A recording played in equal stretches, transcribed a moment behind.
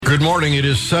Good morning. It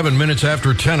is 7 minutes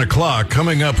after 10 o'clock.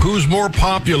 Coming up, who's more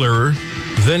popular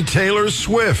than Taylor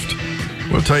Swift?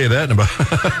 We'll tell you that in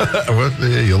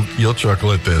about... you'll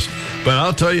chuckle at this. But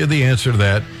I'll tell you the answer to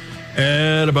that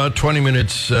at about 20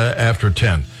 minutes after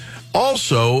 10.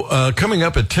 Also, coming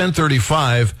up at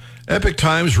 10:35, Epoch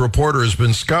Times reporter has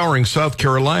been scouring South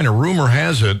Carolina. Rumor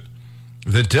has it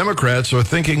that Democrats are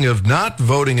thinking of not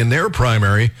voting in their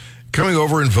primary, coming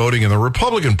over and voting in the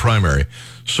Republican primary.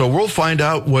 So we'll find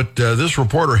out what this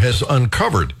reporter has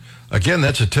uncovered. Again,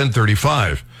 that's at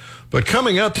 10:35. But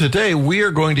coming up today, we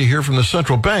are going to hear from the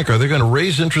central bank. Are they going to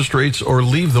raise interest rates or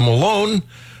leave them alone,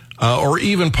 or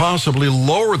even possibly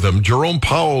lower them? Jerome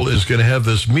Powell is going to have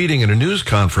this meeting in a news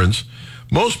conference.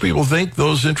 Most people think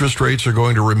those interest rates are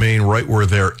going to remain right where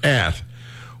they're at.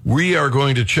 We are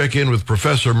going to check in with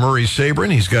Professor Murray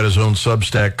Sabrin. He's got his own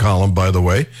Substack column, by the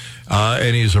way,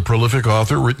 and he's a prolific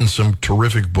author, written some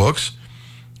terrific books.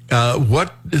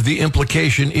 What the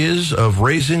implication is of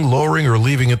raising, lowering, or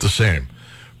leaving it the same.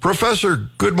 Professor,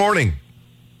 good morning.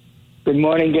 Good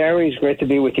morning, Gary. It's great to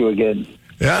be with you again.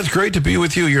 Yeah, it's great to be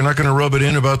with you. You're not going to rub it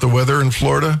in about the weather in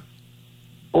Florida?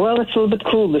 Well, it's a little bit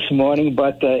cool this morning,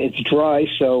 but it's dry,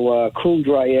 so cool,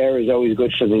 dry air is always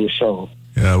good for the soul.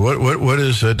 Yeah, what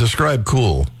is, describe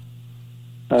cool?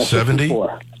 70?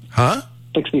 64. Huh?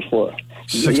 64.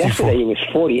 64. Yesterday it was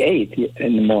 48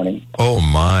 in the morning. Oh,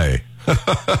 my.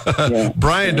 Yeah.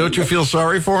 Brian, don't you feel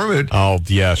sorry for him? Oh,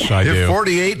 yes, I do.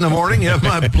 48 in the morning, yeah,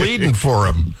 I'm bleeding for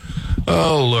him.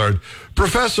 Oh, Lord.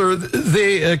 Professor,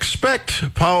 they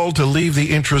expect Powell to leave the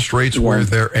interest rates where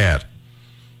they're at.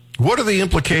 What are the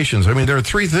implications? I mean, there are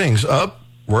three things: up,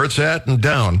 where it's at, and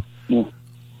down. Yeah.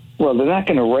 Well, they're not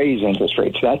going to raise interest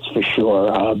rates, that's for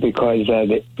sure, because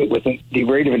with the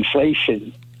rate of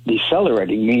inflation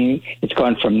decelerating, meaning it's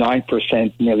gone from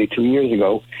 9% nearly 2 years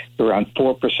ago to around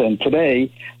 4%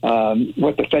 today.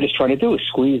 What the Fed is trying to do is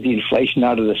squeeze the inflation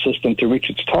out of the system to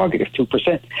reach its target of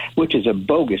 2%, which is a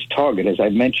bogus target, as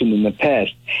I've mentioned in the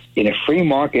past. In a free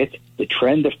market, the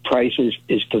trend of prices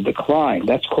is to decline.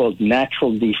 That's called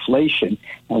natural deflation,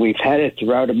 and we've had it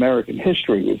throughout American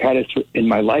history. We've had it in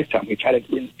my lifetime. We've had it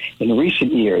in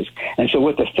recent years. And so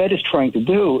what the Fed is trying to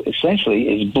do,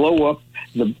 essentially, is blow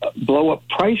up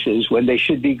prices when they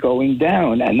should be going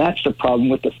down, and that's the problem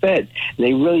with the Fed.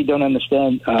 They really don't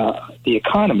understand the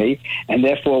economy, and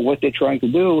therefore what they're trying to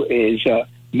do is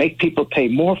make people pay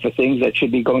more for things that should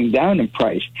be going down in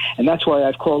price. And that's why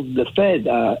I've called the Fed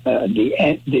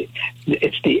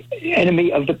it's the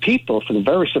enemy of the people, for the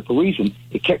very simple reason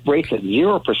it kept rates at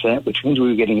 0%, which means we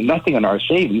were getting nothing on our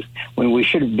savings when we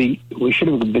should have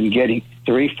been getting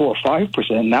 3, 4,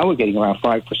 5%. Now we're getting around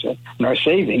 5% on our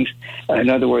savings. In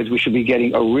other words, we should be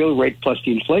getting a real rate plus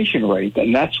the inflation rate,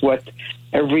 and that's what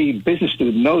every business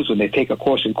student knows when they take a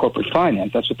course in corporate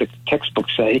finance. That's what the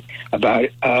textbooks say about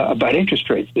interest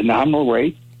rates. The nominal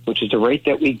rate, which is the rate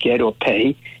that we get or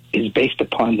pay, is based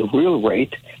upon the real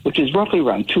rate, which is roughly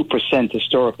around 2%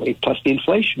 historically, plus the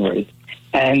inflation rate.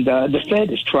 And the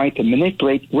Fed is trying to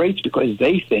manipulate rates because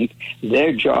they think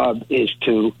their job is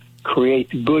to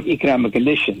create good economic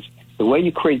conditions. The way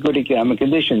you create good economic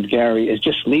conditions, Gary, is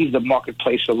just leave the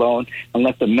marketplace alone and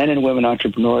let the men and women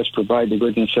entrepreneurs provide the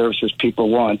goods and services people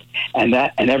want, and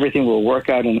everything will work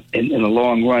out in the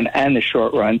long run and the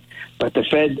short run. But the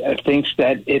Fed thinks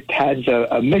that it has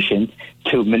a mission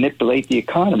to manipulate the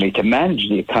economy, to manage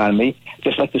the economy,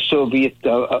 just like the Soviet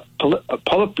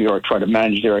Politburo tried to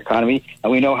manage their economy,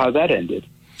 and we know how that ended.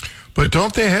 But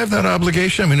don't they have that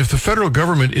obligation? I mean, if the federal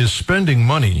government is spending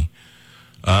money,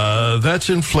 that's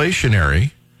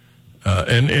inflationary.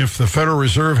 And if the Federal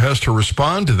Reserve has to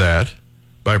respond to that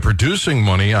by producing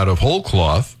money out of whole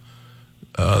cloth,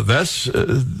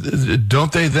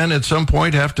 don't they then at some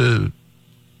point have to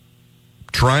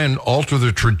try and alter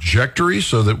the trajectory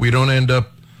so that we don't end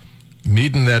up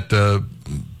needing that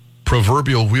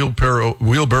proverbial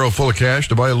wheelbarrow full of cash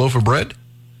to buy a loaf of bread?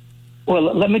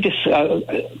 Well, let me just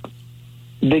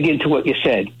dig into what you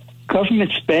said.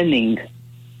 Government spending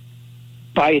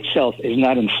by itself is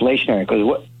not inflationary,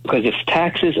 because if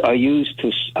taxes are used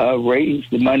to raise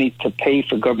the money to pay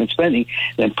for government spending,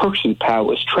 then purchasing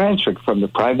power is transferred from the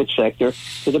private sector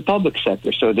to the public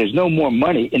sector. So there's no more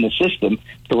money in the system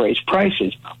to raise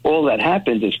prices. All that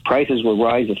happens is prices will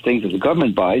rise of things that the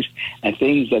government buys, and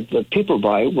things that the people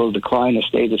buy will decline or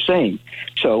stay the same.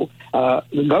 So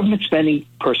the government spending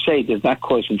per se does not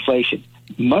cause inflation.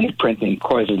 Money printing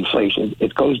causes inflation.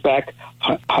 It goes back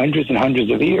hundreds and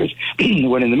hundreds of years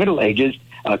when in the Middle Ages,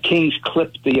 kings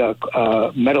clipped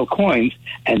the metal coins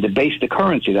and debased the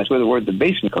currency. That's where the word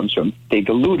debasement comes from. They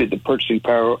diluted the purchasing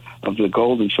power of the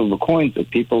gold and silver coins that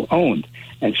people owned.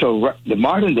 And so the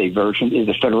modern day version is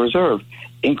the Federal Reserve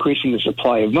increasing the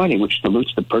supply of money, which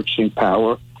dilutes the purchasing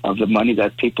power of the money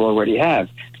that people already have.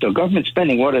 So government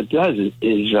spending, what it does is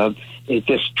it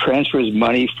just transfers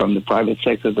money from the private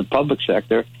sector to the public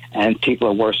sector, and people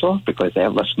are worse off because they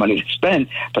have less money to spend.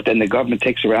 But then the government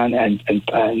takes around and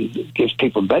gives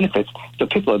people benefits, so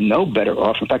people are no better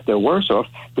off. In fact, they're worse off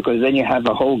because then you have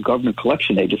a whole government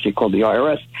collection agency called the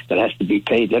IRS that has to be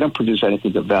paid. They don't produce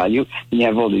anything of value. And you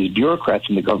have all these bureaucrats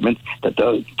in the government that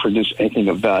don't produce anything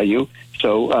of value.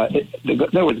 So, in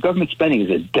other words, government spending is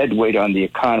a dead weight on the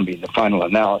economy in the final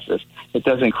analysis. It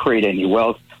doesn't create any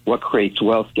wealth. What creates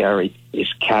wealth, Gary,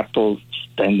 is capital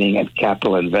spending and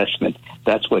capital investment.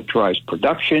 That's what drives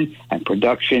production, and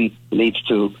production leads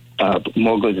to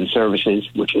more goods and services,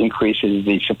 which increases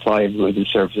the supply of goods and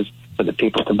services for the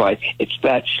people to buy. It's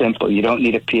that simple. You don't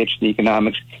need a PhD in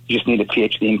economics. You just need a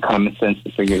PhD in common sense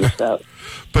to figure this out.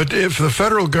 But if the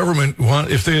federal government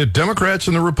if the Democrats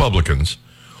and the Republicans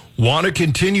want to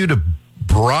continue to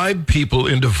bribe people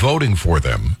into voting for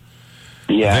them,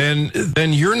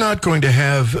 then you're not going to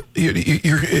have,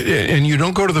 and you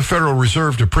don't go to the Federal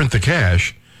Reserve to print the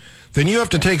cash, then you have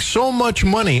to take so much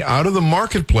money out of the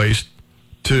marketplace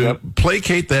to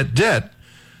placate that debt,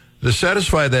 to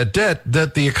satisfy that debt,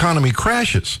 that the economy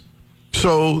crashes.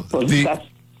 So well, the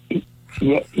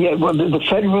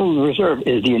Federal Reserve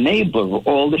is the enabler of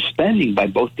all the spending by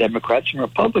both Democrats and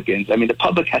Republicans. I mean, the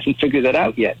public hasn't figured that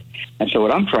out yet. And so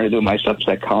what I'm trying to do in my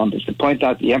Substack column is to point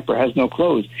out the emperor has no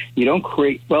clothes. You don't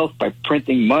create wealth by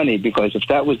printing money, because if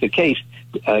that was the case,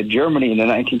 Germany in the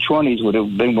 1920s would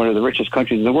have been one of the richest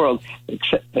countries in the world.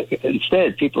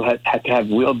 Instead, people had to have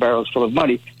wheelbarrows full of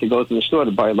money to go to the store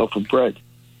to buy a loaf of bread.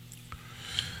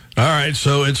 All right,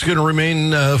 so it's going to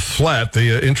remain flat.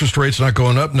 The interest rate's not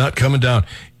going up, not coming down.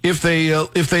 If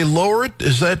they lower it,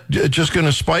 is that just going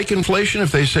to spike inflation?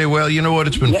 If they say, well, you know what,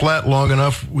 it's been flat long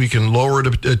enough, we can lower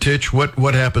it a titch,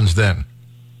 what happens then?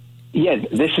 Yeah,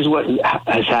 this is what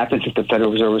has happened since the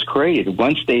Federal Reserve was created.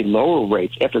 Once they lower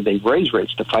rates, after they raise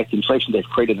rates to fight the inflation they've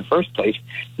created in the first place,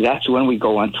 that's when we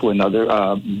go on to another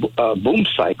boom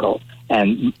cycle.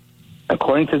 And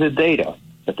according to the data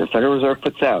that the Federal Reserve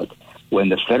puts out, when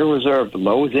the Federal Reserve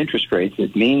lowers interest rates,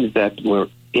 it means that we're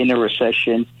in a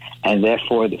recession, and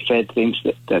therefore the Fed thinks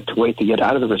that the way to get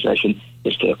out of the recession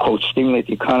is to, quote, stimulate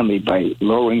the economy by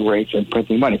lowering rates and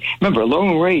printing money. Remember,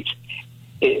 lowering rates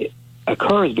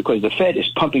occurs because the Fed is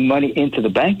pumping money into the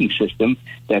banking system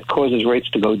that causes rates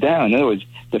to go down. In other words,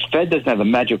 the Fed doesn't have a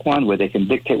magic wand where they can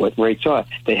dictate what rates are.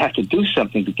 They have to do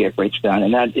something to get rates down,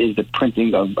 and that is the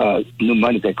printing of new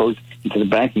money that goes into the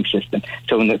banking system.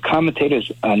 So when the commentators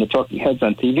and the talking heads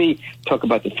on TV talk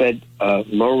about the Fed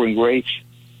lowering rates,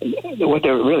 what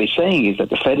they're really saying is that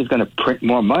the Fed is going to print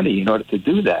more money in order to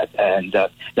do that, and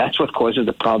that's what causes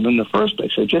the problem in the first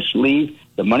place. So just leave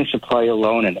the money supply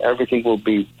alone, and everything will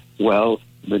be well.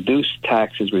 Reduce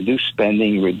taxes, reduce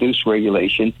spending, reduce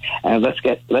regulation, and let's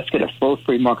get a full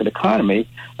free market economy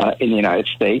in the United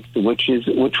States, which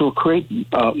will create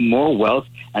more wealth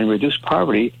and reduce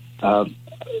poverty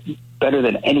better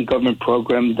than any government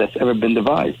program that's ever been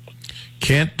devised.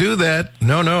 Can't do that.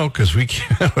 No, because we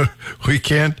can't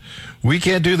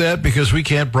do that because we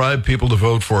can't bribe people to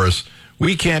vote for us.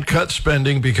 We can't cut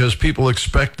spending because people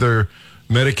expect their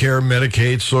Medicare,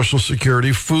 Medicaid, Social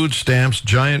Security, food stamps,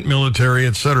 giant military,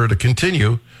 et cetera, to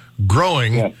continue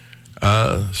growing.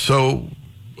 Yeah. So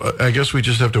I guess we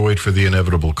just have to wait for the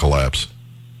inevitable collapse.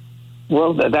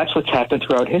 Well, that's what's happened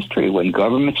throughout history. When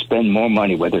governments spend more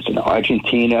money, whether it's in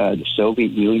Argentina, the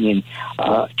Soviet Union,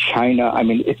 China, I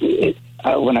mean,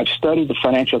 when I've studied the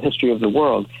financial history of the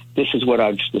world, this is what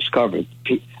I've discovered.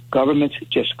 Governments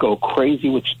just go crazy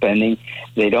with spending.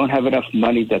 They don't have enough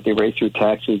money that they raise through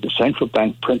taxes. The central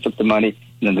bank prints up the money,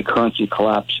 and then the currency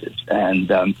collapses. And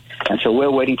so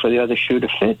we're waiting for the other shoe to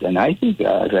fit. And I think,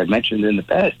 as I mentioned in the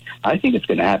past, I think it's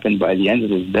going to happen by the end of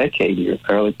this decade, or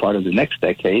early part of the next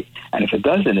decade. And if it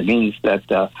doesn't, it means that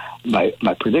my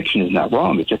prediction is not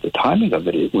wrong. It's just the timing of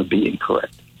it would be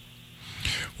incorrect.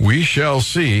 We shall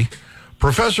see.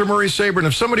 Professor Murray Sabrin,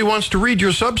 if somebody wants to read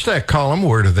your Substack column,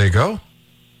 where do they go?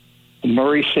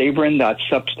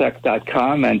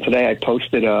 murraysabrin.substack.com, and today I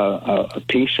posted a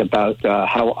piece about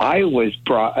how I was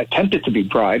attempted to be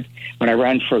bribed when I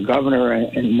ran for governor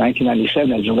in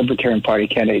 1997 as a Libertarian Party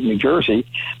candidate in New Jersey,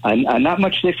 and not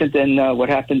much different than what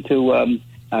happened to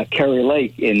Kerry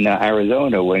Lake in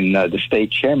Arizona when the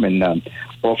state chairman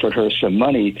offered her some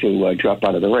money to drop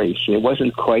out of the race. It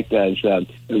wasn't quite as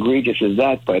egregious as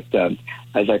that, but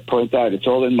as I point out, it's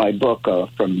all in my book,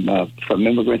 From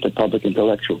Immigrant to Public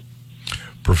Intellectual.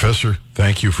 Professor,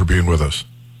 thank you for being with us.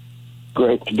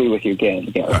 Great to be with you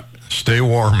again. Stay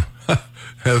warm.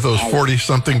 Have those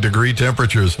 40-something degree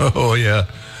temperatures. Oh, yeah.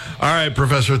 All right,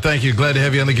 Professor, thank you. Glad to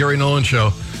have you on the Gary Nolan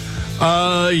Show.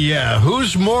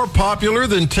 Who's more popular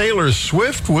than Taylor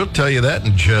Swift? We'll tell you that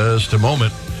in just a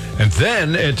moment. And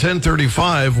then at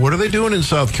 10:35, what are they doing in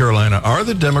South Carolina? Are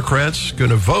the Democrats going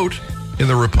to vote in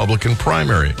the Republican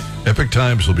primary? Epic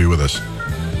Times will be with us.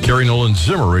 Gary Nolan,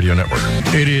 Zimmer Radio Network.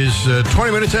 It is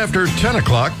 20 minutes after 10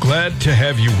 o'clock. Glad to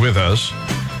have you with us.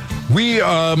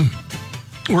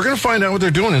 We're going to find out what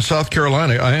they're doing in South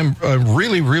Carolina. I'm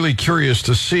really, really curious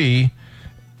to see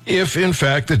if, in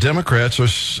fact, the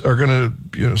Democrats are going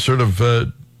to sort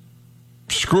of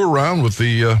screw around with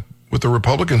the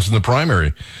Republicans in the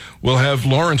primary. We'll have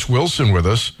Lawrence Wilson with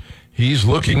us. He's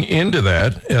looking into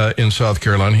that in South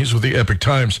Carolina. He's with the Epic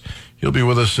Times. He'll be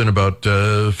with us in about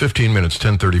 15 minutes,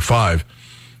 10:35.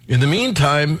 In the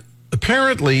meantime,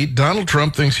 apparently Donald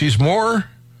Trump thinks he's more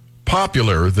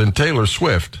popular than Taylor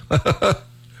Swift.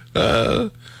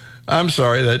 I'm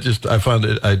sorry, I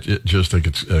just think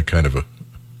it's kind of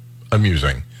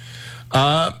amusing.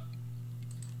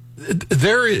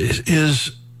 There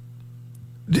is,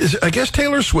 I guess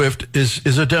Taylor Swift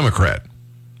is a Democrat.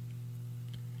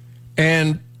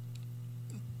 And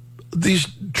these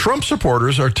Trump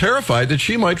supporters are terrified that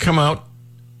she might come out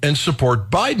and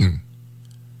support Biden.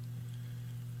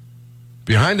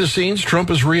 Behind the scenes, Trump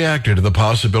has reacted to the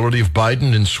possibility of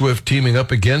Biden and Swift teaming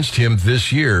up against him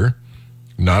this year,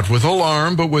 not with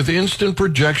alarm, but with instant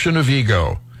projection of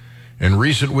ego. In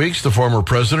recent weeks, the former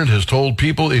president has told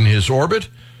people in his orbit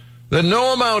that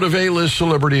no amount of A-list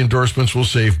celebrity endorsements will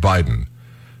save Biden.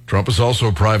 Trump has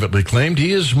also privately claimed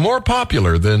he is more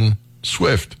popular than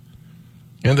Swift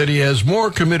and that he has more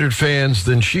committed fans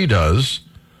than she does.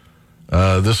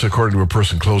 This, according to a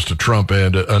person close to Trump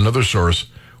and another source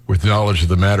with knowledge of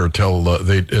the matter,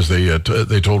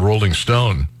 they told Rolling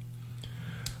Stone.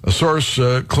 A source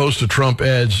close to Trump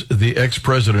adds the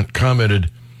ex-president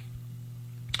commented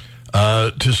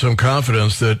to some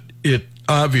confidence that it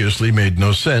obviously made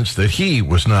no sense that he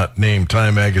was not named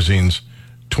Time Magazine's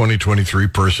 2023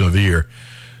 Person of the Year.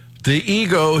 The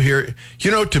ego here,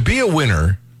 to be a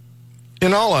winner,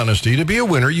 in all honesty, to be a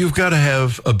winner, you've got to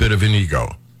have a bit of an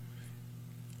ego.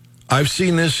 I've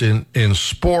seen this in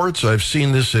sports. I've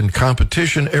seen this in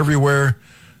competition everywhere.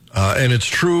 And it's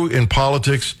true in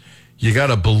politics. You got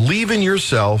to believe in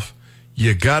yourself.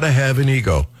 You got to have an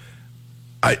ego.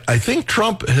 I think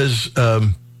Trump has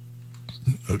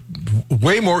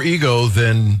way more ego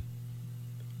than...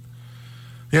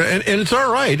 and it's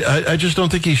all right. I just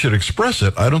don't think he should express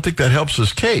it. I don't think that helps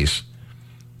his case.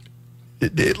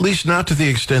 At least not to the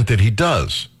extent that he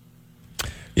does.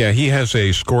 Yeah, he has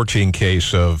a scorching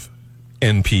case of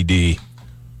NPD.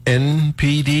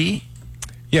 NPD?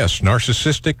 Yes,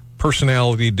 narcissistic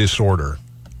personality disorder.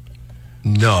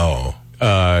 No.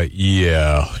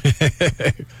 Yeah.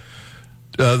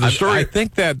 The story... I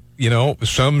think that,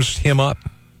 sums him up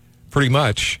pretty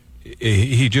much.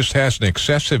 He just has an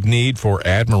excessive need for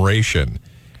admiration.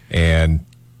 And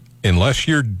unless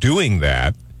you're doing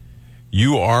that,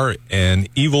 you are an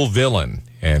evil villain,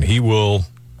 and he will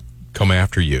come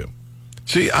after you.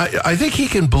 See, I think he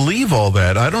can believe all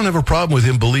that. I don't have a problem with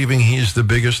him believing he's the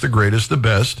biggest, the greatest, the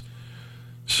best.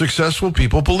 Successful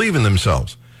people believe in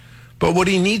themselves. But what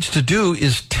he needs to do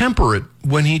is temper it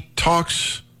when he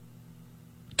talks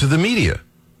to the media.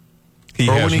 He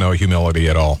has no humility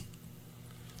at all.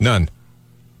 None.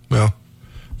 Well,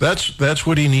 that's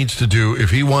what he needs to do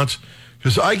if he wants,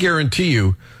 because I guarantee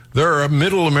you there are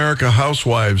middle America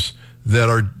housewives that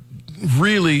are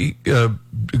really going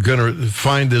to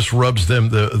find this rubs them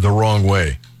the wrong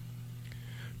way.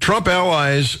 Trump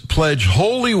allies pledge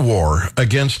holy war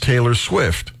against Taylor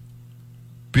Swift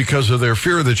because of their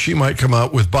fear that she might come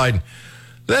out with Biden.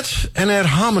 That's an ad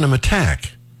hominem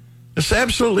attack. It's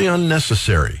absolutely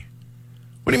unnecessary.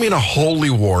 What do you mean a holy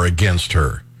war against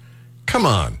her? Come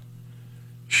on.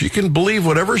 She can believe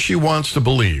whatever she wants to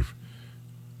believe.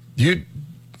 If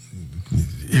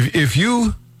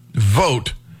you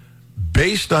vote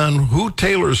based on who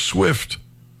Taylor Swift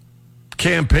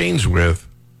campaigns with,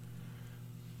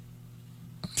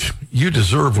 you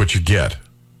deserve what you get.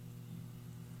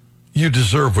 You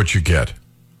deserve what you get.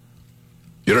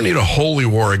 You don't need a holy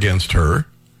war against her.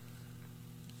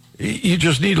 You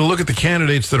just need to look at the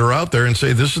candidates that are out there and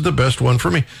say, this is the best one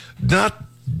for me.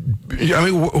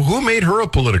 Who made her a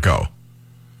Politico?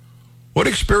 What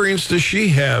experience does she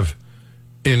have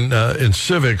in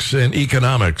civics and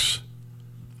economics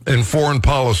and foreign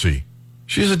policy?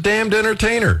 She's a damned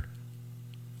entertainer.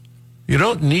 You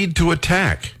don't need to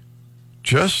attack.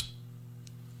 Just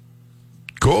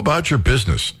go about your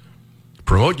business.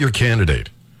 Promote your candidate.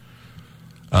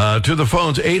 To the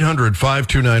phones,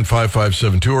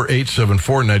 800-529-5572 or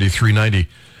 874-9390.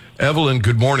 Evelyn,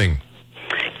 good morning.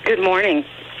 Good morning.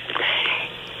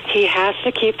 He has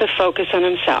to keep the focus on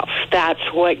himself. That's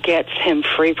what gets him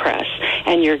free press.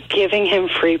 And you're giving him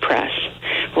free press.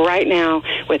 Right now,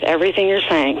 with everything you're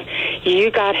saying,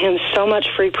 you got him so much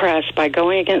free press by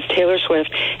going against Taylor Swift,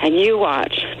 and you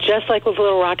watch, just like with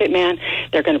Little Rocket Man,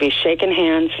 they're going to be shaking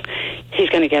hands. He's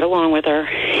going to get along with her.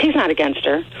 He's not against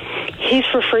her. He's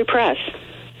for free press.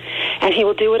 And he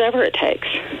will do whatever it takes.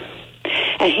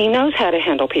 And he knows how to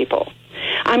handle people.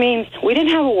 I mean, we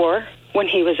didn't have a war when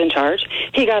he was in charge.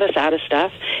 He got us out of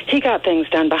stuff. He got things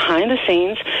done behind the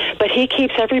scenes, but he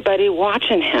keeps everybody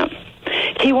watching him.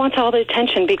 He wants all the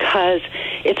attention because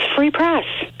it's free press.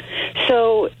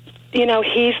 So, you know,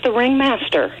 he's the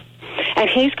ringmaster. And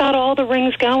he's got all the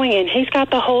rings going, and he's got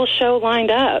the whole show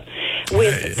lined up.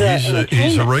 With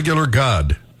he's a regular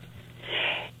god.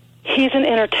 He's an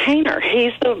entertainer.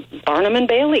 He's the Barnum and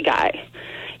Bailey guy.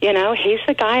 You know, he's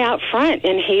the guy out front,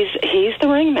 and he's the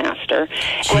ringmaster.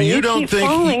 So and you you don't keep think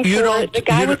falling you for don't the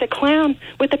guy with the clown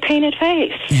with the painted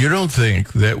face? You don't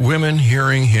think that women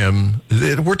hearing him?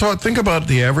 We're talking. Think about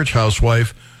the average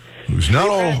housewife who's not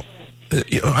all.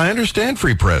 I understand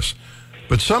free press,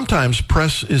 but sometimes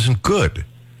press isn't good.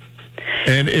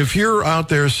 And if you're out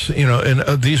there, you know,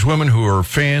 and these women who are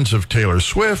fans of Taylor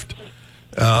Swift,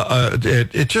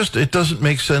 it doesn't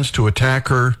make sense to attack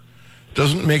her.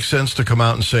 Doesn't make sense to come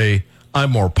out and say,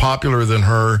 I'm more popular than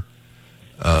her,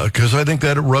 because I think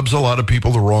that it rubs a lot of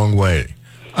people the wrong way.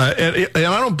 And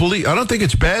I don't think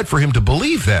it's bad for him to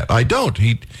believe that. I don't.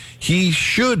 He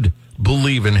should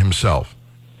believe in himself.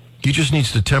 He just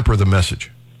needs to temper the message.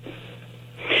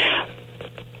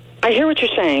 I hear what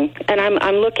you're saying, and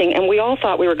I'm looking, and we all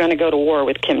thought we were going to go to war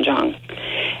with Kim Jong,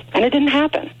 and it didn't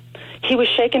happen. He was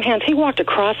shaking hands. He walked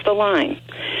across the line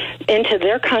into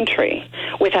their country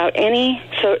without any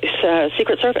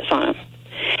Secret Service on him.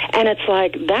 And it's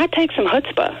like, that takes some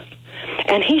chutzpah.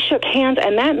 And he shook hands,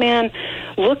 and that man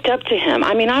looked up to him.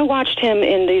 I mean, I watched him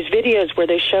in these videos where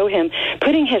they show him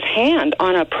putting his hand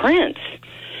on a prince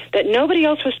that nobody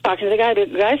else was talking to. The guy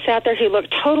sat there. He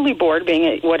looked totally bored, being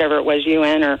at whatever it was,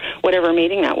 UN or whatever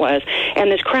meeting that was.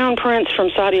 And this crown prince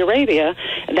from Saudi Arabia,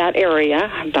 that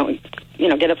area, don't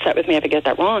get upset with me if I get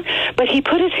that wrong. But he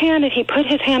put his hand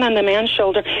on the man's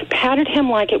shoulder, patted him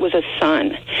like it was a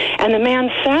son. And the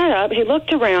man sat up, he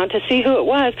looked around to see who it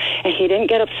was, and he didn't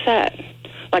get upset.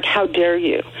 Like, how dare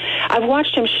you? I've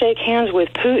watched him shake hands with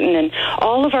Putin and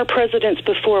all of our presidents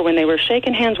before when they were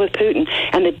shaking hands with Putin,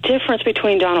 and the difference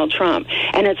between Donald Trump.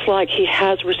 And it's like he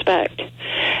has respect.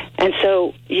 And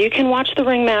so you can watch the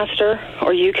ringmaster,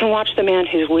 or you can watch the man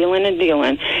who's wheeling and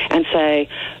dealing and say,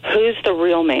 who's the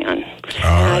real man?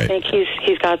 I think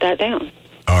he's got that down.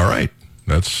 All right.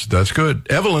 That's good.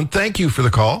 Evelyn, thank you for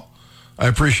the call. I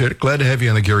appreciate it. Glad to have you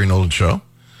on the Gary Nolan Show.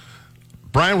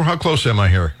 Brian, how close am I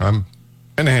here? I'm...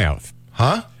 and a half.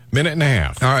 Huh? Minute and a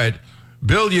half. All right.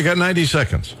 Bill, you got 90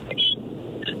 seconds.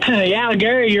 Yeah,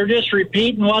 Gary, you're just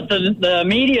repeating what the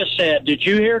media said. Did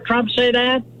you hear Trump say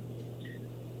that?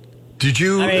 Did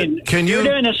you? I mean, can you? You're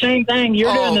doing the same thing.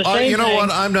 You're doing the same thing. You know what?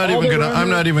 I'm not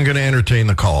even gonna entertain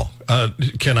the call.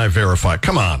 Can I verify?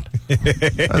 Come on.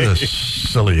 That's a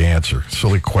silly answer.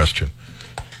 Silly question.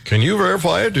 Can you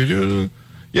verify it? Did you?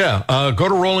 Yeah. Go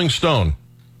to Rolling Stone,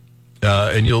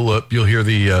 and you'll hear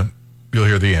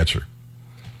the answer.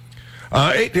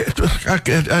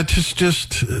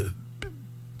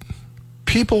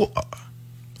 People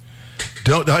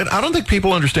don't. I don't think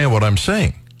people understand what I'm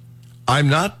saying. I'm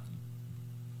not,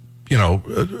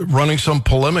 running some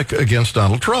polemic against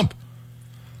Donald Trump.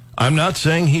 I'm not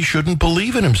saying he shouldn't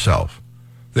believe in himself,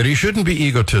 that he shouldn't be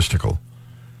egotistical.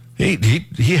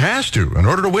 He has to in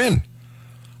order to win.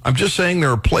 I'm just saying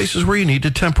there are places where you need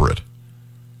to temper it.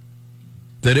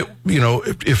 That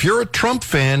if you're a Trump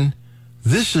fan,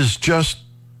 this is just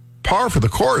par for the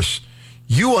course.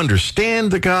 You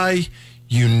understand the guy,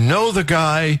 you know the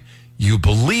guy, you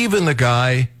believe in the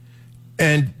guy,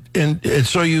 and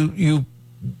so you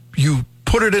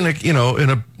put it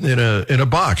in a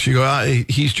box. You go,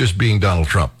 he's just being Donald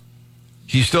Trump.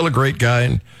 He's still a great guy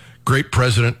and great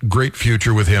president, great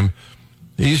future with him.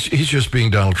 He's just being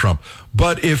Donald Trump.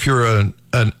 But if you're an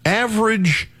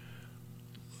average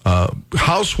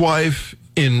housewife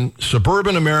in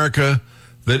suburban America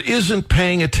that isn't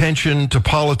paying attention to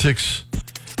politics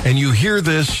and you hear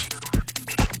this,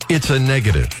 it's a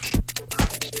negative.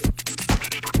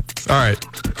 All right.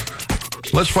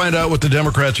 Let's find out what the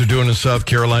Democrats are doing in South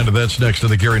Carolina. That's next to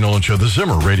the Gary Nolan Show, the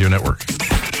Zimmer Radio Network.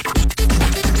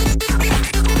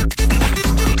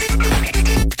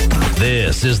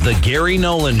 This is the Gary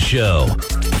Nolan Show.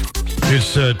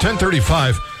 It's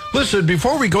 10:35. Listen,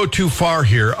 before we go too far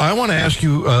here, I want to ask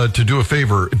you to do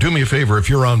me a favor if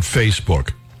you're on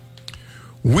Facebook.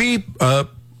 We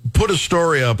put a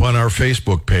story up on our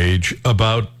Facebook page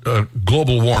about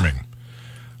global warming.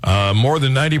 More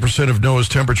than 90% of NOAA's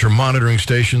temperature monitoring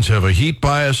stations have a heat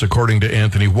bias, according to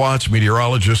Anthony Watts,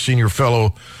 meteorologist, senior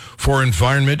fellow for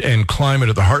environment and climate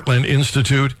at the Heartland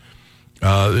Institute.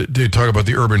 They talk about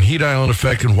the urban heat island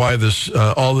effect and why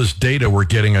all this data we're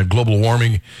getting on global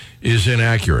warming is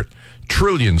inaccurate.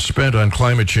 Trillions spent on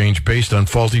climate change based on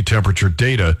faulty temperature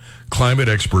data, climate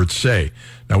experts say.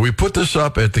 Now, we put this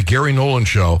up at the Gary Nolan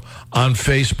Show on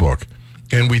Facebook,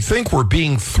 and we think we're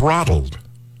being throttled.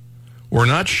 We're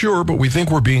not sure, but we think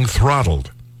we're being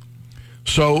throttled.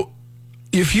 So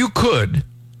if you're on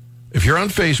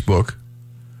Facebook,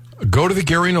 go to the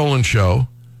Gary Nolan Show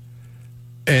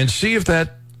and see if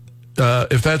that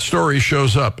story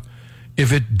shows up.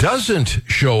 If it doesn't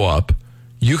show up,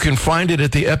 you can find it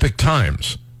at the Epic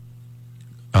Times.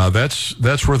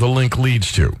 That's where the link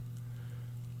leads to.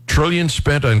 Trillions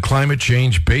spent on climate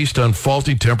change based on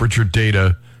faulty temperature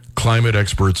data, climate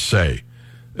experts say.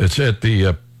 It's at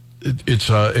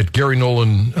at Gary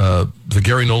Nolan, the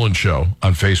Gary Nolan Show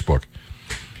on Facebook.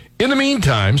 In the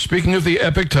meantime, speaking of the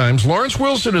Epic Times, Lawrence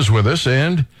Wilson is with us,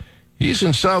 and he's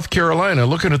in South Carolina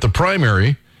looking at the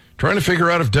primary, trying to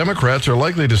figure out if Democrats are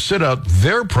likely to sit out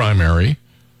their primary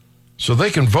so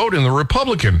they can vote in the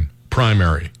Republican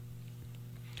primary.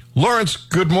 Lawrence,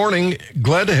 good morning.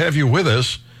 Glad to have you with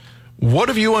us. What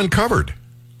have you uncovered?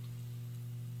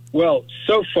 Well,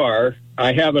 so far,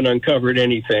 I haven't uncovered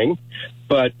anything,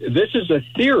 but this is a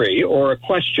theory, or a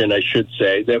question, I should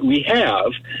say, that we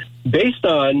have based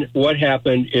on what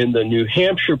happened in the New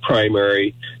Hampshire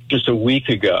primary just a week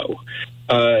ago.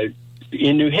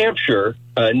 In New Hampshire,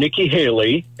 Nikki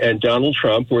Haley and Donald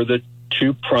Trump were the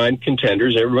two prime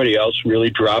contenders. Everybody else really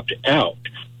dropped out.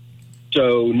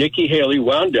 So Nikki Haley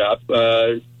wound up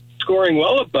scoring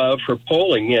well above her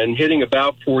polling and hitting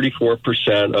about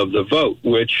 44% of the vote,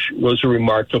 which was a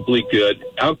remarkably good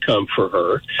outcome for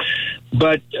her.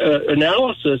 But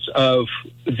analysis of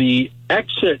the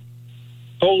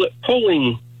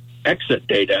polling exit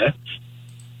data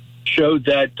showed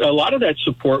that a lot of that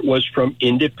support was from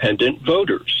independent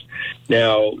voters.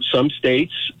 Now, some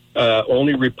states,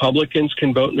 only Republicans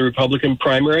can vote in the Republican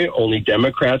primary, only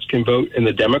Democrats can vote in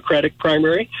the Democratic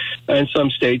primary, and some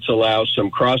states allow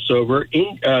some crossover.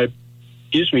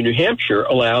 New Hampshire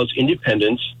allows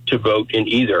independents to vote in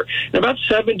either. And about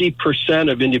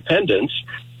 70% of independents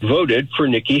voted for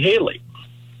Nikki Haley.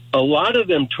 A lot of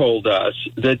them told us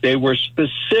that they were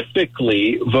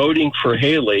specifically voting for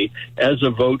Haley as a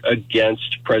vote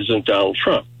against President Donald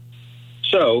Trump.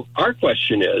 So our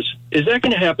question is that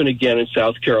going to happen again in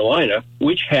South Carolina,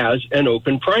 which has an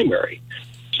open primary?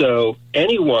 So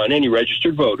any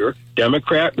registered voter,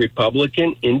 Democrat,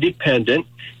 Republican, Independent,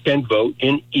 can vote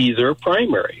in either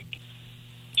primary.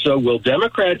 So will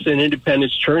Democrats and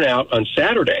Independents turn out on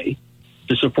Saturday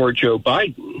to support Joe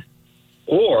Biden?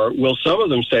 Or will some of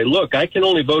them say, look, I can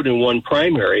only vote in one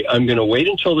primary. I'm going to wait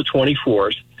until the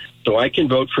 24th so I can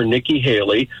vote for Nikki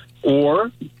Haley,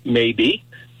 or maybe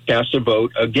cast a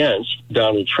vote against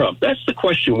Donald Trump? That's the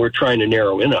question we're trying to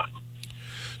narrow in on.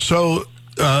 So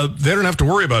they don't have to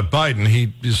worry about Biden.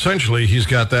 He's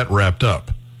got that wrapped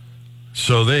up.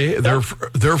 So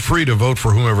they're free to vote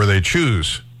for whomever they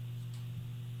choose.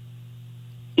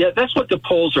 Yeah, that's what the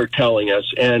polls are telling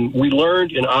us. And we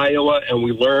learned in Iowa and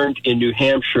we learned in New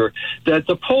Hampshire that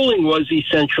the polling was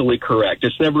essentially correct.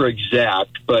 It's never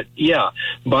exact, but yeah,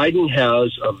 Biden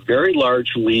has a very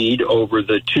large lead over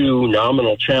the two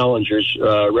nominal challengers,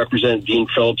 Representative Dean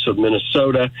Phillips of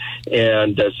Minnesota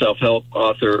and self-help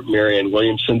author Marianne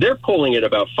Williamson. They're polling at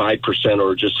about 5%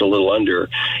 or just a little under.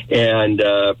 And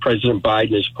President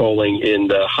Biden is polling in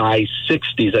the high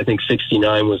 60s. I think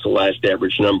 69 was the last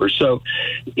average number. So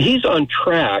he's on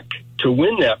track to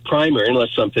win that primary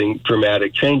unless something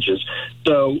dramatic changes.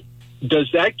 So does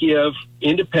that give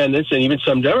independents and even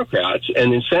some Democrats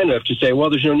an incentive to say, well,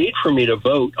 there's no need for me to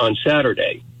vote on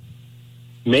Saturday.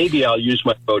 Maybe I'll use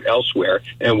my vote elsewhere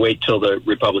and wait till the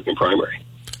Republican primary.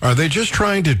 Are they just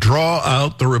trying to draw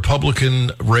out the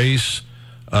Republican race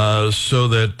so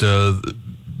that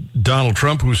Donald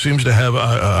Trump, who seems to have,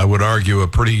 I would argue,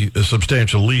 a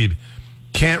substantial lead,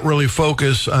 can't really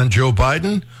focus on Joe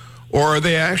Biden? Or are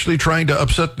they actually trying to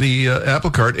upset the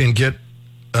apple cart and get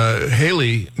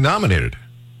Haley nominated?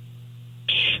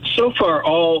 So far,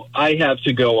 all I have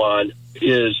to go on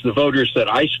is the voters that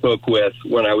I spoke with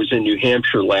when I was in New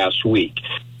Hampshire last week.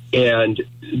 And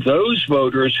those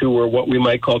voters who were what we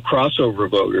might call crossover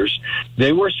voters,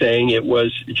 they were saying it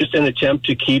was just an attempt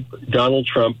to keep Donald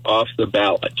Trump off the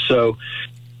ballot. So,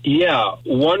 yeah,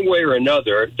 one way or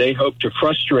another, they hope to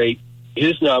frustrate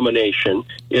his nomination.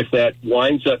 If that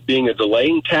winds up being a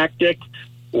delaying tactic,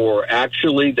 or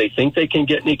actually they think they can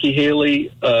get Nikki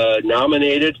Haley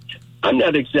nominated, I'm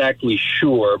not exactly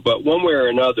sure. But one way or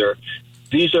another,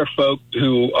 these are folk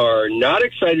who are not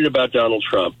excited about Donald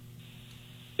Trump.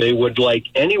 They would like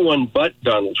anyone but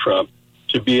Donald Trump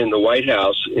to be in the White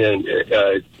House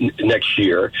next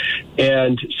year.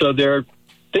 And so they're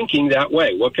thinking that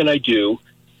way. What can I do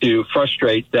to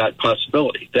frustrate that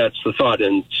possibility? That's the thought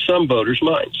in some voters'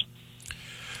 minds.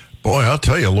 Boy, I'll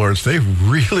tell you, Lawrence, they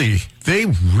really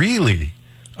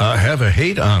have a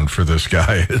hate on for this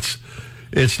guy.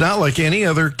 It's not like any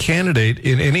other candidate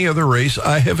in any other race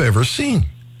I have ever seen.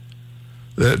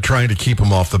 They're trying to keep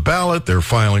him off the ballot. They're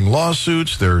filing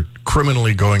lawsuits. They're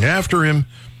criminally going after him.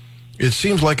 It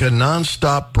seems like a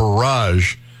nonstop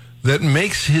barrage that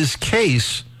makes his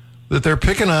case that they're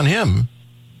picking on him.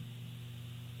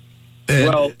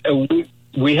 Well,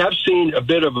 we have seen a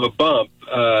bit of a bump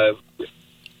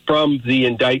from the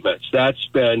indictments. That's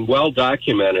been well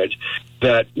documented,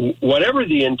 that whatever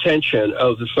the intention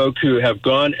of the folk who have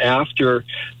gone after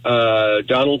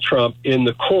Donald Trump in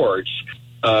the courts,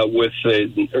 with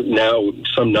now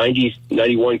some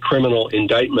 91 criminal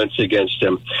indictments against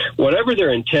him, whatever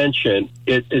their intention,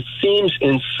 it seems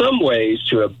in some ways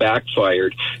to have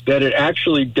backfired, that it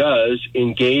actually does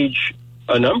engage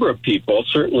a number of people,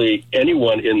 certainly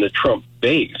anyone in the Trump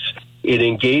base. It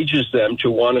engages them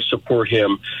to want to support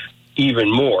him even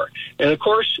more. And of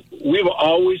course, we've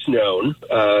always known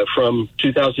from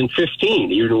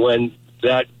 2015, even when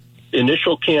that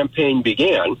initial campaign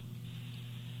began,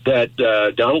 that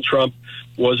Donald Trump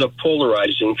was a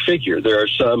polarizing figure. There are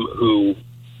some who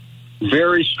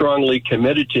very strongly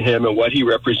committed to him and what he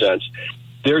represents.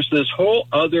 There's this whole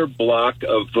other block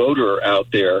of voter out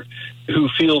there who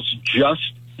feels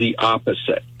just the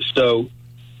opposite. So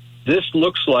this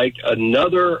looks like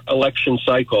another election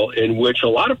cycle in which a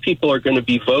lot of people are going to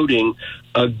be voting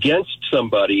against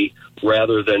somebody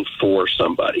rather than for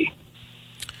somebody.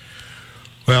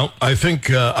 Well, I think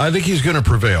he's going to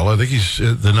prevail. I think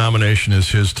the nomination is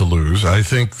his to lose. I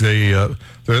think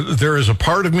there is a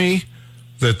part of me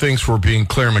that thinks we're being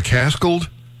Claire McCaskilled,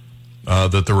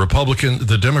 that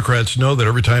the Democrats know that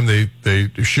every time they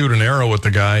shoot an arrow at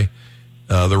the guy,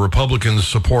 the Republicans'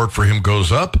 support for him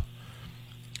goes up.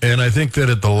 And I think that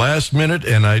at the last minute,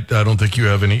 and I don't think you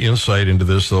have any insight into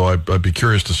this, though I'd be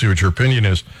curious to see what your opinion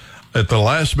is. At the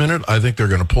last minute, I think they're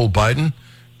going to pull Biden,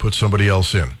 put somebody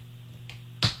else in.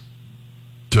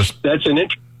 That's an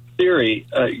interesting theory,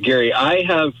 Gary. I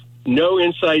have no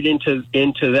insight into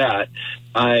that.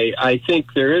 I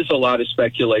think there is a lot of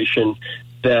speculation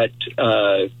that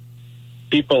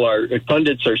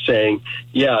pundits are saying,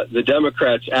 yeah, the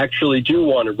Democrats actually do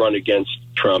want to run against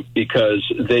Trump because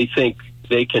they think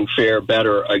they can fare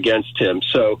better against him.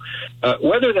 So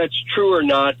whether that's true or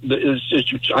not,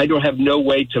 I don't have no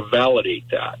way to validate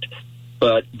that.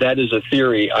 But that is a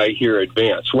theory I hear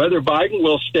advanced. Whether Biden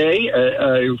will stay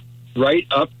right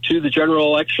up to the general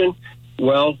election,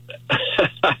 well,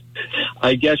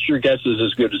 I guess your guess is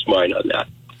as good as mine on that.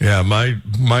 Yeah,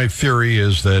 my theory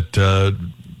is that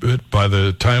by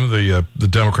the time the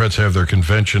Democrats have their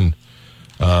convention,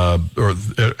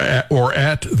 or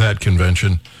at that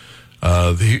convention,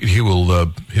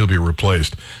 he'll be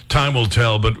replaced. Time will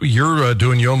tell. But you're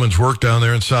doing yeoman's work down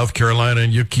there in South Carolina,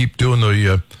 and you keep doing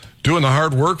the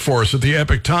hard work for us at the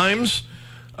Epic Times.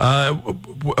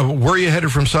 Where are you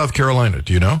headed from South Carolina?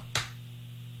 Do you know?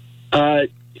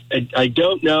 I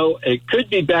don't know. It could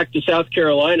be back to South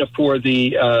Carolina for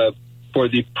the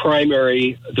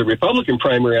primary, the Republican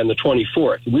primary on the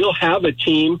 24th. We'll have a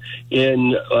team in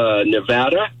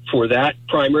Nevada for that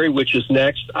primary, which is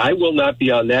next. I will not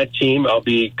be on that team. I'll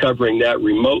be covering that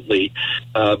remotely.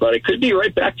 But it could be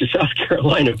right back to South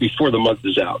Carolina before the month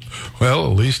is out. Well,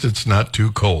 at least it's not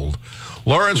too cold.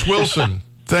 Lawrence Wilson,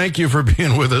 thank you for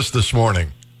being with us this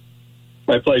morning.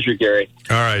 My pleasure, Gary.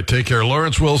 All right, take care.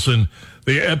 Lawrence Wilson,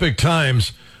 the Epic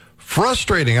Times.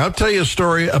 Frustrating. I'll tell you a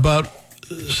story about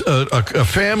a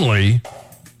family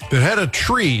that had a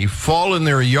tree fall in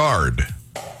their yard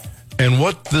and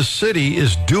what the city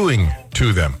is doing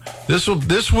to them. This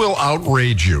will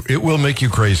outrage you. It will make you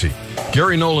crazy.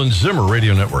 Gary Nolan, Zimmer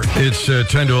Radio Network. It's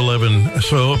 10 to 11.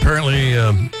 So apparently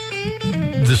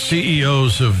the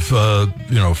CEOs of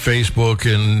Facebook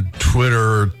and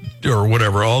Twitter or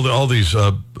whatever, all these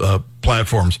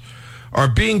platforms are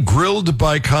being grilled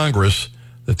by Congress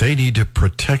that they need to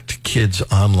protect kids'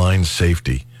 online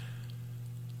safety.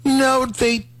 No,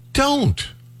 they don't.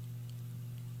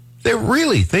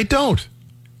 They don't.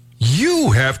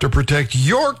 You have to protect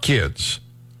your kids.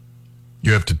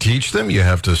 You have to teach them. You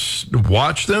have to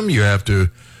watch them. You have to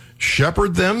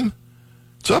shepherd them.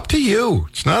 It's up to you.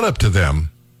 It's not up to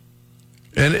them.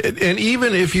 And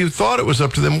even if you thought it was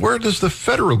up to them, where does the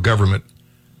federal government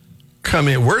come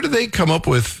in? Where do they come up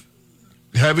with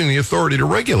having the authority to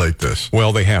regulate this?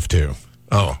 Well, they have to.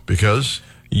 Oh, because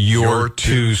you're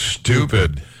too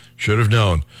stupid. Should have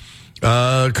known.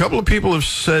 A couple of people have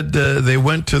said they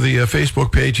went to the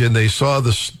Facebook page and they saw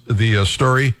the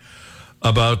story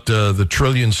about the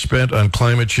trillions spent on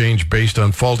climate change based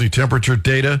on faulty temperature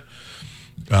data.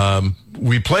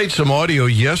 We played some audio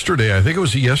yesterday. I think it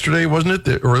was yesterday, wasn't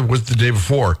it? Or it was the day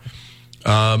before.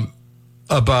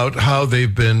 About how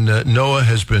they've been, NOAA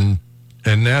has been,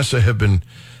 and NASA have been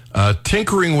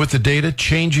tinkering with the data,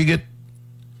 changing it.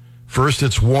 First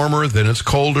it's warmer, then it's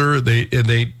colder. They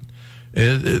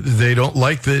don't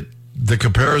like the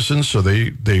comparisons, so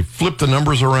they flip the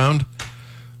numbers around.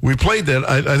 We played that,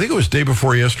 I think it was day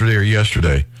before yesterday or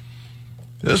yesterday.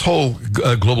 This whole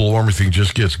global warming thing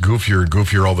just gets goofier and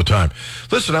goofier all the time.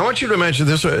 Listen, I want you to imagine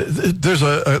this. This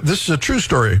is a true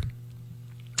story.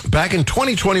 Back in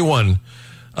 2021,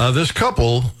 this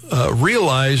couple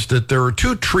realized that there were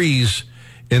 2 trees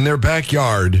in their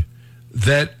backyard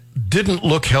that didn't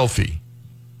look healthy.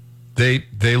 They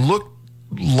looked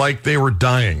like they were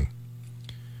dying.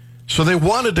 So they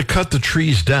wanted to cut the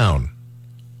trees down.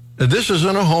 And this is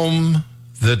in a home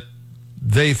that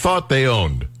they thought they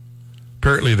owned.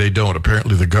 Apparently they don't.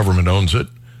 Apparently the government owns it.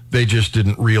 They just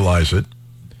didn't realize it.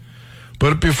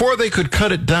 But before they could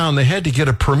cut it down, they had to get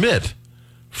a permit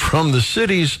from the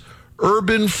city's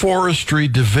Urban Forestry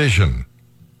Division.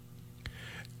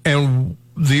 And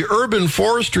the Urban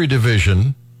Forestry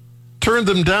Division turned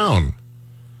them down.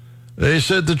 They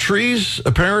said the trees'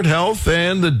 apparent health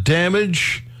and the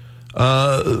damage,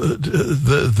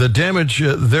 the damage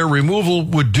their removal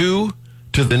would do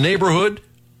to the neighborhood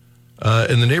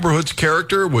and the neighborhood's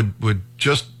character would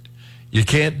just, you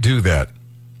can't do that.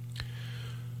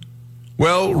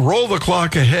 Well, roll the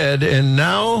clock ahead, and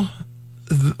now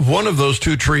one of those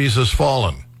 2 trees has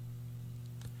fallen.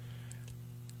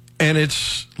 And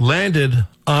it's landed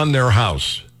on their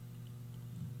house.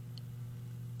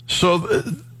 So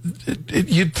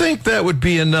you'd think that would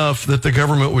be enough that the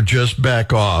government would just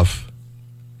back off.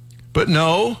 But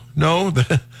no,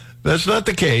 that's not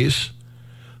the case.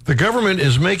 The government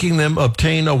is making them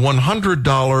obtain a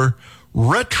 $100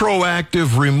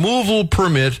 retroactive removal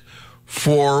permit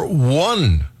for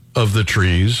one of the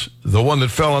trees, the one that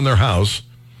fell on their house.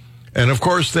 And, of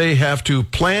course, they have to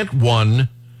plant one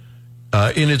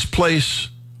in its place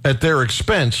at their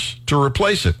expense to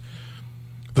replace it.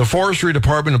 The Forestry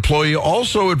Department employee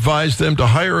also advised them to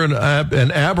hire an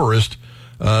arborist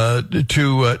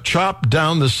to chop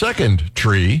down the second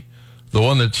tree, the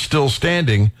one that's still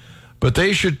standing, but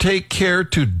they should take care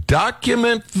to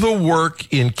document the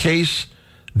work in case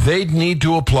they'd need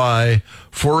to apply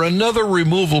for another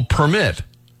removal permit.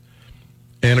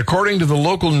 And according to the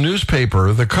local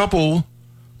newspaper, the couple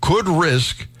could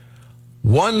risk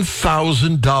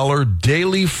 $1,000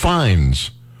 daily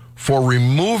fines for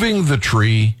removing the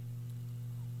tree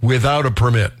without a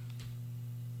permit.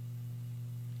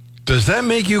 Does that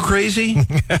make you crazy?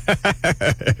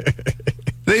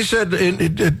 They said,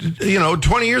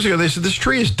 20 years ago, they said, this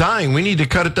tree is dying. We need to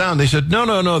cut it down. They said, no,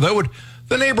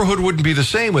 the neighborhood wouldn't be the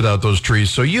same without those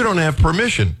trees, so you don't have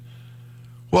permission.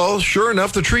 Well, sure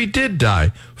enough, the tree did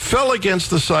die, fell against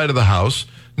the side of the house.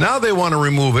 Now they want to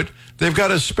remove it. They've got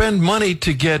to spend money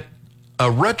to get a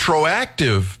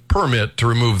retroactive permit to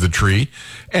remove the tree.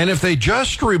 And if they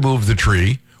just remove the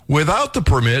tree without the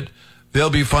permit, they'll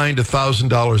be fined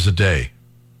 $1,000 a day.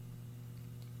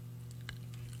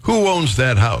 Who owns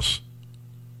that house?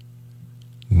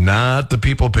 Not the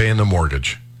people paying the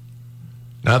mortgage.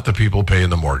 Not the people paying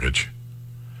the mortgage.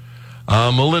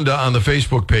 Melinda on the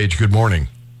Facebook page, good morning.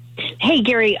 Hey,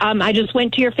 Gary, I just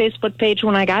went to your Facebook page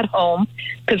when I got home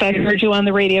because I heard you on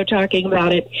the radio talking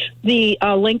about it. The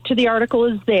link to the article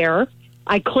is there.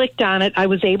 I clicked on it. I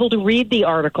was able to read the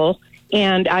article,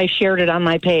 and I shared it on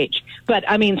my page. But,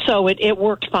 so it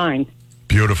worked fine.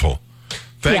 Beautiful.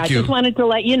 Thank you. I just wanted to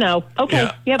let you know.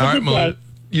 Okay, you have a good day.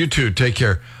 You too. Take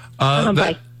care.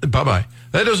 Bye. Bye-bye.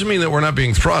 That doesn't mean that we're not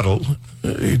being throttled.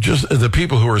 Just the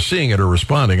people who are seeing it are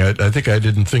responding. I think I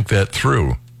didn't think that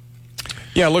through.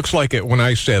 Yeah, it looks like it. When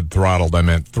I said throttled, I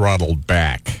meant throttled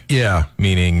back. Yeah.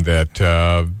 Meaning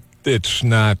that it's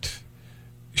not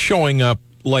showing up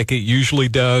like it usually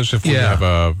does if we have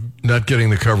a... Not getting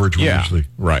the coverage we usually.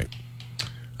 Right.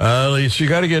 So you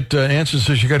got to get, Anson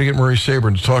says you got to get Murray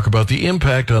Sabrin to talk about the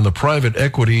impact on the private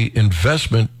equity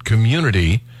investment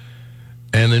community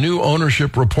and the new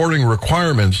ownership reporting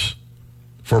requirements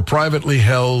for privately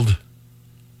held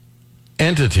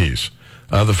entities.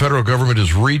 The federal government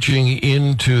is reaching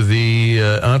into the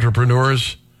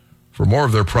entrepreneurs for more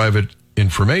of their private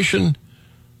information.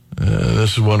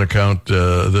 This is one account.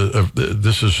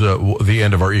 This is the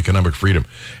end of our economic freedom.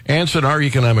 Anson, our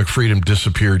economic freedom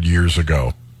disappeared years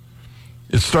ago.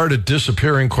 It started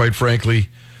disappearing, quite frankly,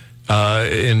 by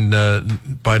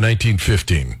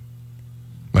 1915,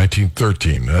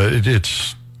 1913.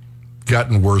 It's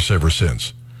gotten worse ever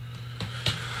since.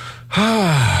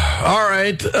 All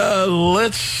right,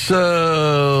 let's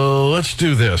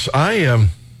do this.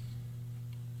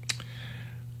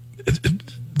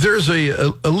 There's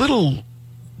a little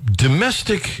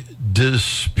domestic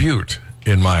dispute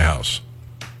in my house.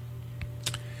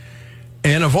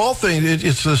 And of all things,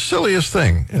 it's the silliest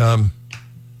thing.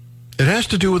 It has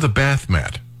to do with a bath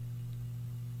mat.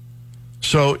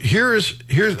 So here's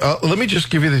let me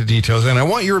just give you the details, and I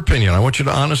want your opinion. I want you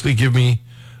to honestly give me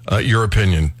your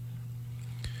opinion.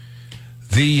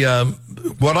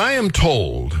 What I am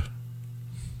told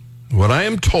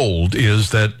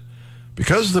is that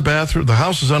because the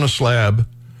house is on a slab,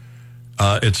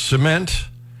 it's cement,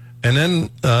 and then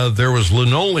there was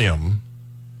linoleum,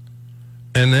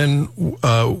 and then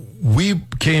we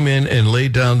came in and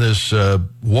laid down this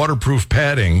waterproof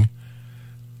padding,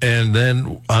 and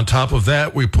then on top of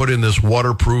that we put in this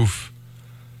waterproof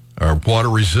or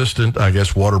water-resistant, I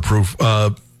guess, waterproof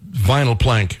vinyl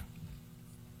plank.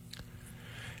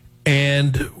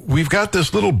 And we've got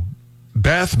this little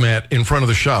bath mat in front of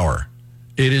the shower.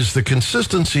 It is the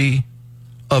consistency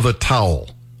of a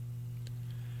towel.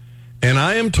 And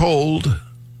I am told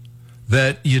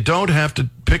that you don't have to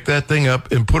pick that thing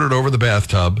up and put it over the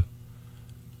bathtub,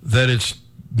 that it's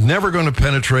never going to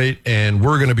penetrate and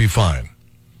we're going to be fine.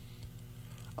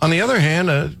 On the other hand,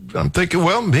 I'm thinking,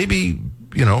 well, maybe,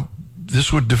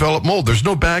 this would develop mold. There's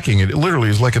no backing. It literally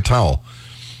is like a towel.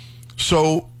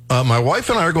 So my wife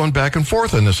and I are going back and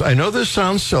forth on this. I know this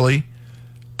sounds silly,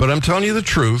 but I'm telling you the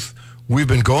truth. We've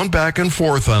been going back and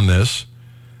forth on this,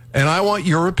 and I want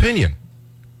your opinion.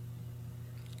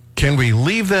 Can we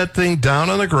leave that thing down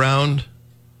on the ground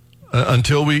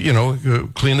until we,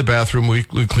 clean the bathroom? We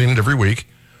clean it every week.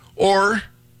 Or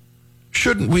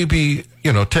shouldn't we be,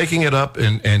 taking it up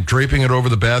and draping it over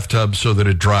the bathtub so that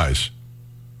it dries?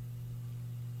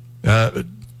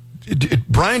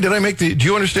 Brian, do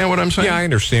you understand what I'm saying? Yeah, I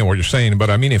understand what you're saying, but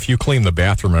I mean, if you clean the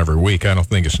bathroom every week, I don't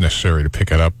think it's necessary to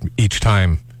pick it up each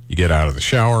time you get out of the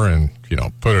shower and,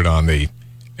 put it on the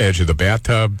edge of the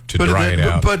bathtub to dry it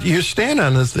out. But you stand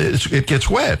on this, it gets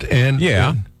wet. And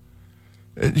yeah.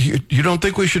 You don't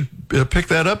think we should pick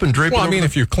that up and drape it over? Well, I mean,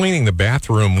 if you're cleaning the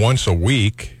bathroom once a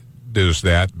week, does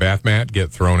that bath mat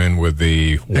get thrown in with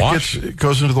the wash? It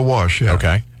goes into the wash, yeah.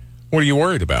 Okay. What are you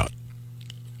worried about?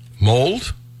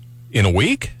 Mold? In a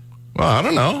week? Well, I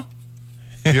don't know.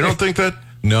 You don't think that?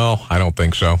 No, I don't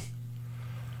think so.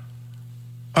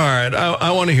 All right,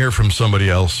 I want to hear from somebody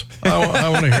else. I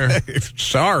want to hear.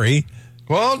 Sorry.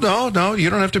 Well, no, you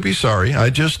don't have to be sorry.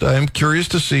 I'm curious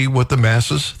to see what the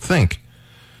masses think.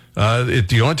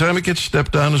 The only time it gets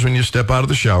stepped on is when you step out of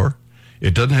the shower.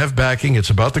 It doesn't have backing. It's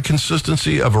about the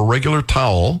consistency of a regular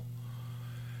towel.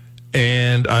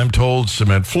 And I'm told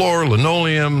cement floor,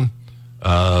 linoleum,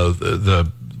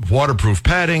 the waterproof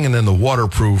padding, and then the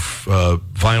waterproof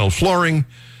vinyl flooring.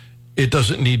 It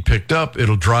doesn't need picked up.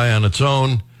 It'll dry on its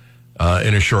own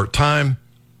in a short time.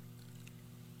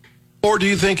 Or do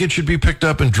you think it should be picked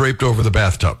up and draped over the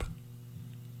bathtub?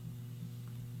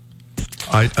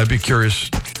 I'd be curious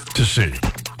to see.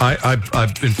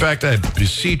 In fact, I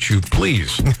beseech you,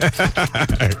 please.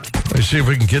 Let's see if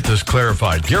we can get this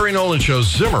clarified. Gary Nolan Show,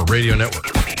 Zimmer Radio Network.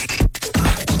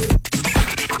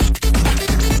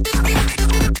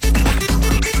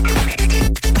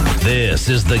 This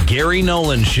is the Gary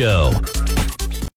Nolan Show.